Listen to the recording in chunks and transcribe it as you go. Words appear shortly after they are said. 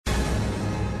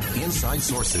Inside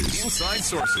Sources. Inside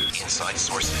Sources. Inside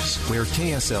Sources. Where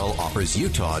KSL offers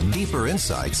Utah deeper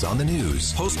insights on the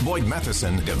news. Host Boyd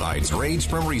Matheson divides rage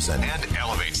from reason And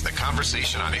elevates the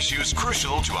conversation on issues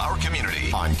crucial to our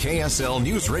community. on KSL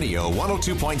News Radio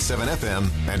 102.7 FM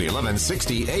and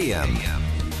 1160 AM.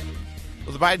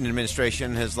 Well, the Biden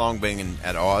administration has long been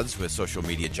at odds with social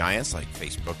media giants like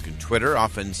Facebook and Twitter,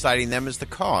 often citing them as the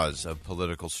cause of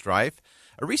political strife.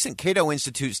 A recent Cato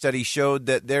Institute study showed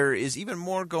that there is even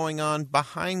more going on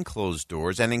behind closed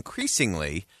doors and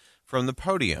increasingly from the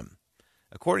podium.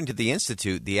 According to the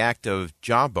Institute, the act of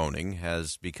jawboning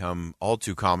has become all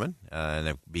too common and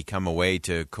have become a way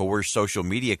to coerce social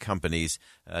media companies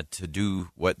to do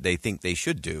what they think they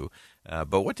should do.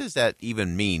 But what does that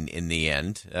even mean in the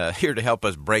end? Here to help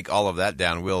us break all of that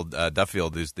down, Will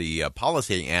Duffield is the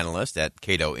policy analyst at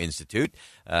Cato Institute.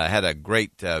 Had a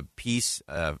great piece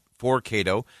for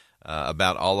Cato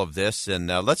about all of this. And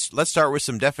let's start with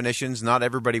some definitions. Not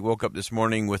everybody woke up this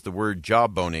morning with the word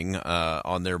jawboning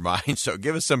on their mind. So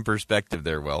give us some perspective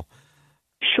there, Will.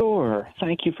 Sure.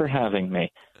 Thank you for having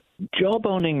me.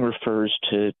 Jawboning refers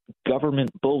to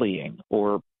government bullying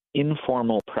or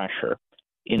informal pressure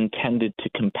intended to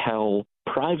compel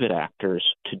private actors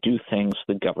to do things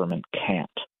the government can't.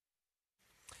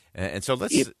 And so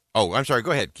I'm sorry.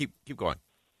 Go ahead. Keep going.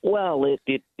 Well,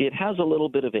 it has a little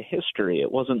bit of a history.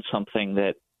 It wasn't something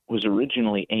that was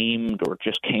originally aimed or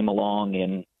just came along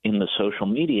in the social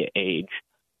media age.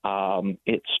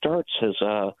 It starts as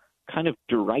a kind of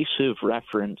derisive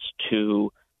reference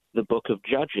to the Book of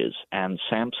Judges and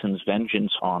Samson's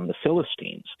vengeance on the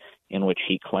Philistines, in which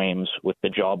he claims, with the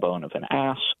jawbone of an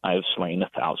ass, I have slain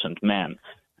 1,000 men.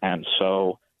 And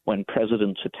so when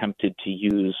presidents attempted to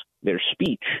use their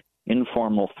speech,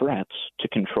 informal threats, to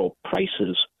control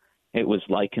prices, it was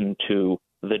likened to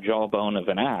the jawbone of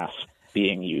an ass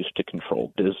being used to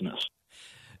control business.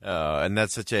 And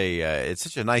that's such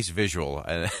a nice visual,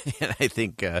 and I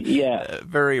think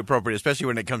very appropriate, especially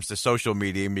when it comes to social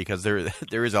media, because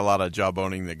there is a lot of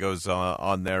jawboning that goes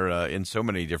on there in so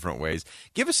many different ways.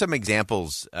 Give us some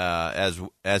examples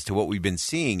as to what we've been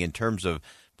seeing in terms of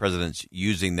presidents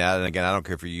using that. And again, I don't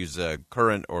care if you use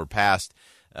current or past.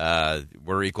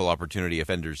 We're equal opportunity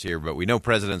offenders here, but we know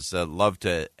presidents love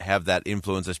to have that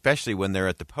influence, especially when they're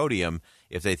at the podium,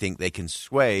 if they think they can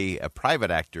sway a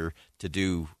private actor to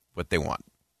do what they want.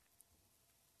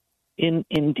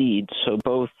 Indeed. So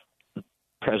both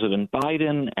President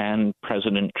Biden and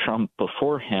President Trump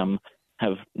before him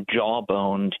have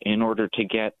jawboned in order to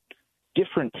get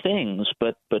different things,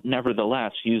 but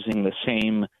nevertheless using the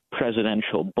same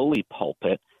presidential bully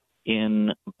pulpit.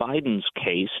 In Biden's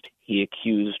case, he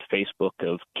accused Facebook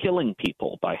of killing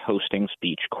people by hosting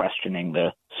speech questioning the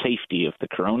safety of the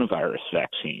coronavirus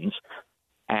vaccines,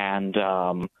 and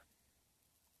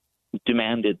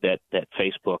demanded that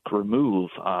Facebook remove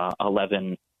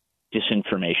 11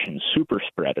 disinformation super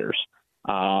spreaders.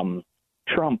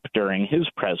 Trump, during his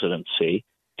presidency,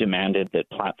 demanded that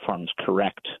platforms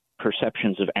correct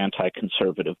perceptions of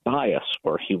anti-conservative bias,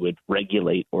 or he would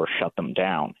regulate or shut them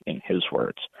down, in his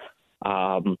words.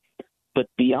 But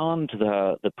beyond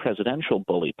the presidential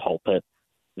bully pulpit,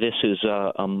 this is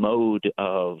a mode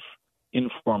of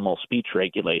informal speech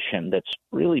regulation that's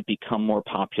really become more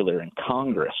popular in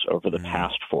Congress over the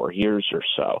past 4 years or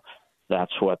so.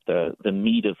 That's what the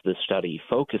meat of the study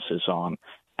focuses on,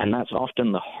 and that's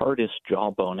often the hardest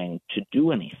jawboning to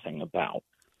do anything about.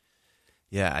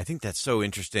 Yeah, I think that's so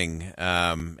interesting,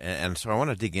 and so I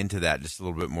want to dig into that just a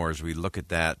little bit more as we look at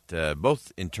that,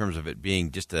 both in terms of it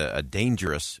being just a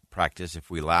dangerous practice if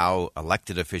we allow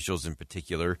elected officials in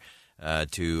particular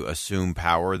to assume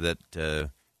power that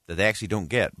they actually don't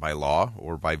get by law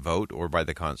or by vote or by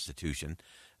the Constitution.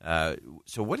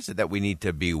 So what is it that we need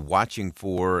to be watching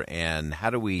for, and how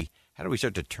do we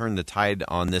start to turn the tide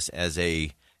on this as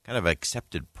a kind of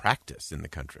accepted practice in the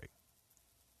country?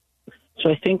 So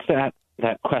I think that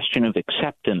question of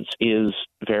acceptance is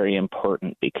very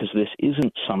important, because this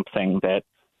isn't something that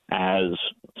as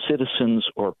citizens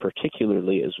or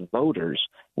particularly as voters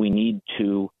we need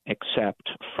to accept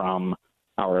from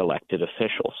our elected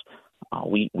officials.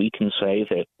 We can say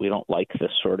that we don't like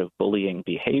this sort of bullying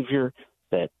behavior,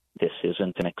 that this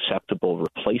isn't an acceptable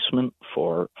replacement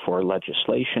for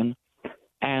legislation,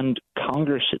 and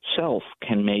Congress itself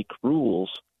can make rules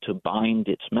to bind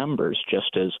its members,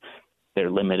 just as they're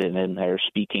limited in their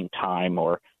speaking time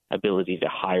or ability to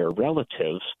hire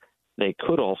relatives. They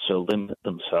could also limit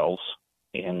themselves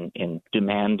in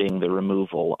demanding the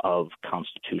removal of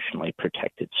constitutionally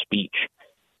protected speech.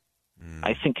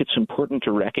 I think it's important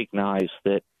to recognize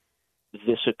that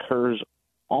this occurs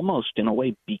almost in a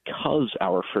way because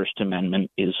our First Amendment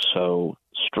is so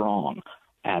strong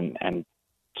and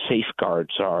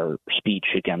safeguards our speech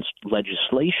against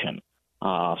legislation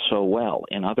so well.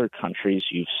 In other countries,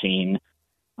 you've seen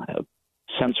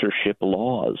censorship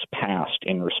laws passed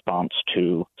in response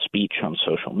to speech on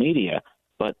social media,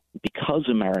 but because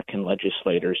American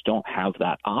legislators don't have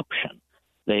that option,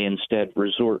 they instead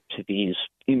resort to these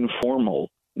informal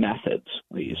methods,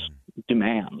 these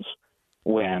demands,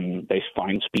 when they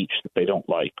find speech that they don't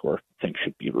like or think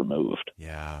should be removed.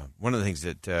 Yeah. One of the things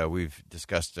that we've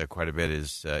discussed quite a bit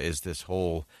is this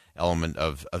whole element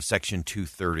of Section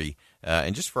 230.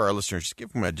 And just for our listeners, just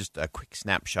give them just a quick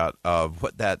snapshot of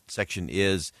what that section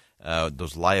is,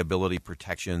 those liability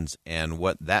protections, and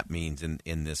what that means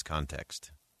in this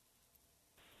context.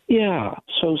 Yeah,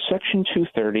 so Section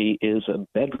 230 is a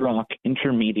bedrock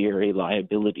intermediary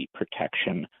liability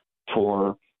protection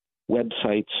for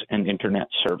websites and internet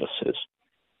services.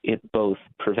 It both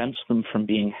prevents them from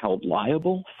being held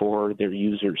liable for their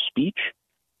user's speech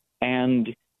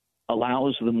and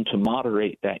allows them to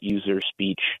moderate that user's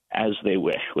speech as they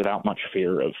wish without much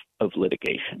fear of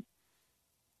litigation.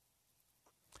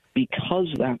 Because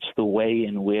that's the way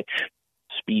in which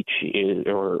speech is,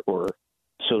 or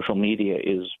social media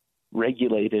is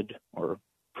regulated or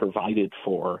provided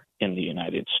for in the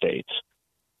United States,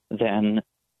 then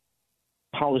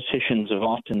politicians have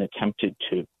often attempted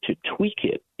to tweak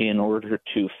it in order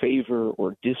to favor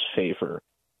or disfavor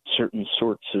certain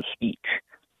sorts of speech.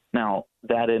 Now,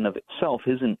 that in of itself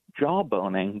isn't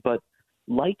jawboning, but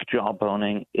like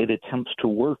jawboning, it attempts to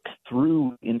work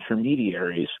through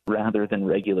intermediaries rather than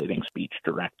regulating speech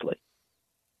directly.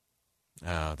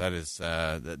 That is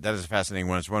a fascinating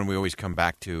one. It's one we always come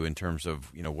back to in terms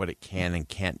of what it can and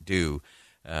can't do.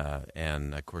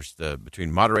 And of course,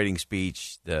 between moderating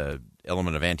speech, the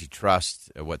element of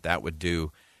antitrust, what that would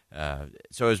do.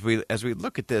 So as we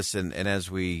look at this and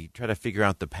as we try to figure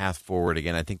out the path forward,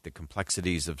 again, I think the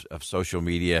complexities of social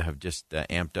media have just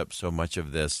amped up so much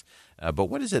of this. But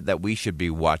what is it that we should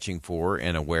be watching for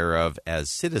and aware of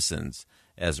as citizens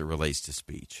as it relates to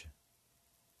speech?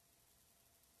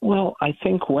 Well, I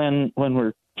think when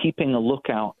we're keeping a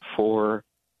lookout for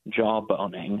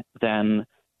jawboning, then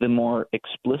the more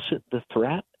explicit the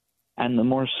threat and the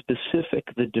more specific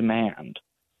the demand,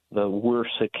 the worse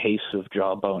a case of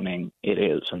jawboning it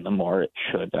is, and the more it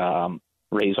should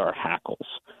raise our hackles.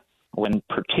 When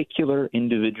particular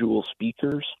individual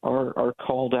speakers are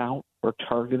called out or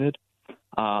targeted,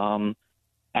 and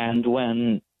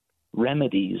when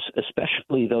remedies,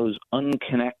 especially those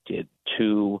unconnected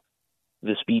to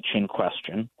the speech in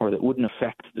question or that wouldn't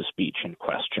affect the speech in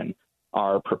question,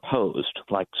 are proposed,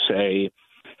 like, say,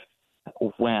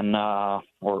 when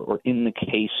or in the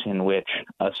case in which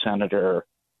a senator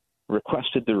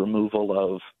requested the removal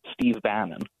of Steve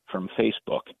Bannon from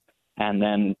Facebook and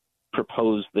then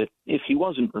proposed that if he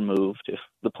wasn't removed, if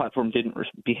the platform didn't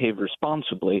behave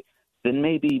responsibly, then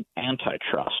maybe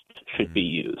antitrust should be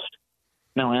used.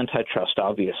 Now, antitrust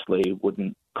obviously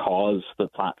wouldn't cause the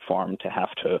platform to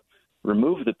have to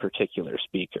remove the particular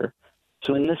speaker.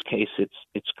 So in this case,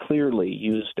 it's clearly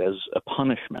used as a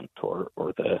punishment or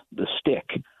the stick.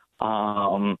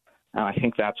 And I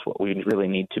think that's what we really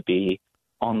need to be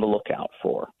on the lookout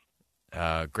for.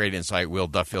 Great insight, Will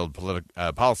Duffield,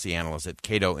 policy analyst at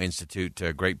Cato Institute.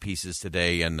 Great pieces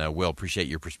today, and Will, appreciate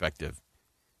your perspective.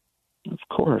 Of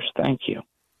course. Thank you.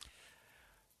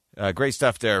 Great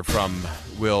stuff there from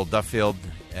Will Duffield.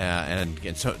 And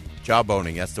so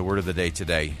jawboning, that's the word of the day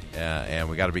today. And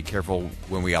we got to be careful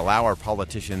when we allow our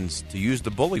politicians to use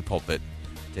the bully pulpit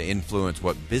to influence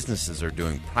what businesses are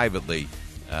doing privately.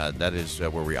 That is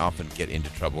where we often get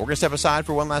into trouble. We're going to step aside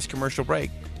for one last commercial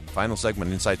break. Final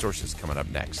segment, Inside Sources, coming up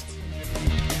next.